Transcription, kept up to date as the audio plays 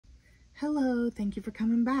Hello, thank you for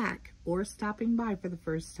coming back or stopping by for the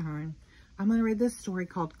first time. I'm going to read this story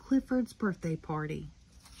called Clifford's Birthday Party.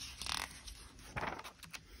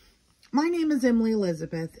 My name is Emily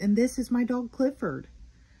Elizabeth, and this is my dog Clifford.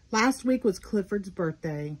 Last week was Clifford's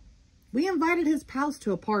birthday. We invited his pals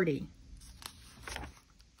to a party.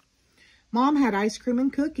 Mom had ice cream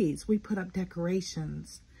and cookies. We put up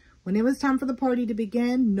decorations. When it was time for the party to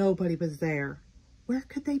begin, nobody was there. Where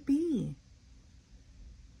could they be?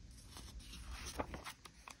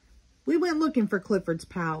 We went looking for Clifford's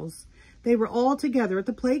pals. They were all together at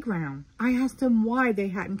the playground. I asked them why they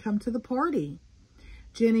hadn't come to the party.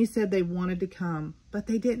 Jenny said they wanted to come, but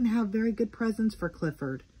they didn't have very good presents for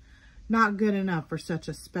Clifford. Not good enough for such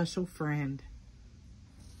a special friend.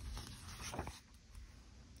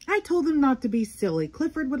 I told them not to be silly.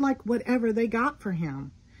 Clifford would like whatever they got for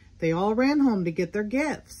him. They all ran home to get their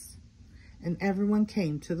gifts, and everyone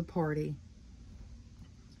came to the party.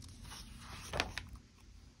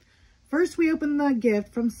 First, we opened the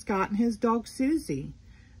gift from Scott and his dog, Susie.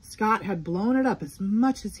 Scott had blown it up as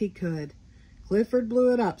much as he could. Clifford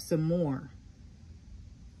blew it up some more.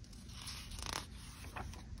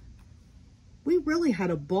 We really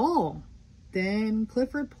had a ball. Then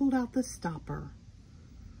Clifford pulled out the stopper.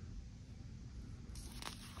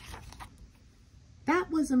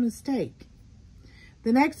 That was a mistake.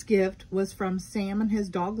 The next gift was from Sam and his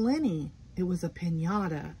dog, Lenny. It was a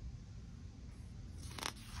piñata.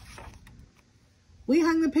 We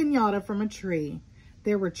hung the piñata from a tree.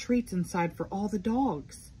 There were treats inside for all the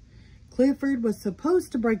dogs. Clifford was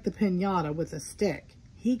supposed to break the piñata with a stick.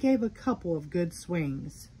 He gave a couple of good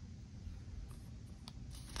swings.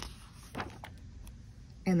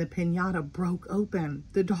 And the piñata broke open.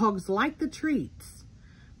 The dogs liked the treats,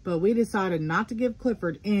 but we decided not to give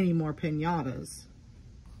Clifford any more piñatas.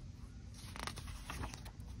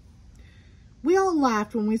 We all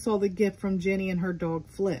laughed when we saw the gift from Jenny and her dog,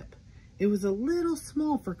 Flip. It was a little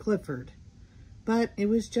small for Clifford, but it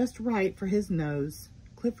was just right for his nose.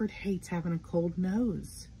 Clifford hates having a cold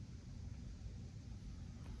nose.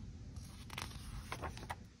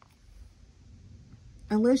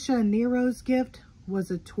 Alicia and Nero's gift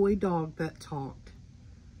was a toy dog that talked.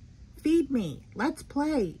 Feed me, let's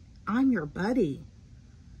play, I'm your buddy.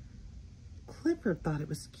 Clifford thought it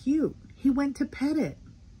was cute. He went to pet it.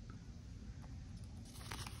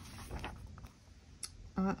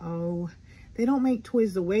 Uh-oh, they don't make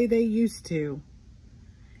toys the way they used to.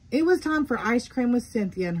 It was time for ice cream with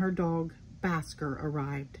Cynthia, and her dog, Basker,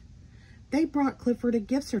 arrived. They brought Clifford a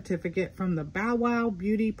gift certificate from the Bow Wow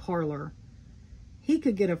Beauty Parlor. He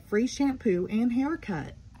could get a free shampoo and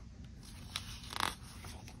haircut.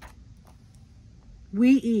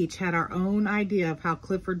 We each had our own idea of how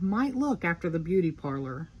Clifford might look after the beauty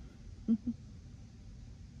parlor.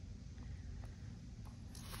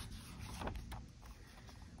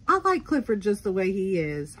 I like Clifford just the way he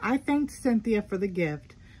is. I thanked Cynthia for the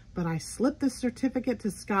gift, but I slipped the certificate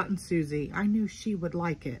to Scott and Susie. I knew she would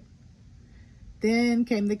like it. Then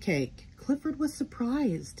came the cake. Clifford was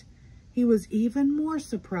surprised. He was even more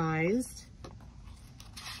surprised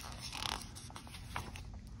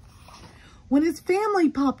when his family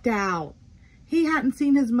popped out. He hadn't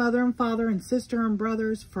seen his mother and father and sister and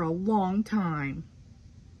brothers for a long time.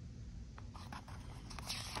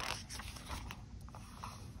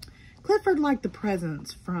 Clifford liked the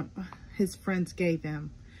presents from his friends gave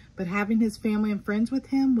him, but having his family and friends with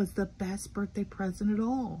him was the best birthday present at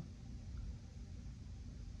all.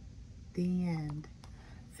 The end.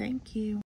 Thank you.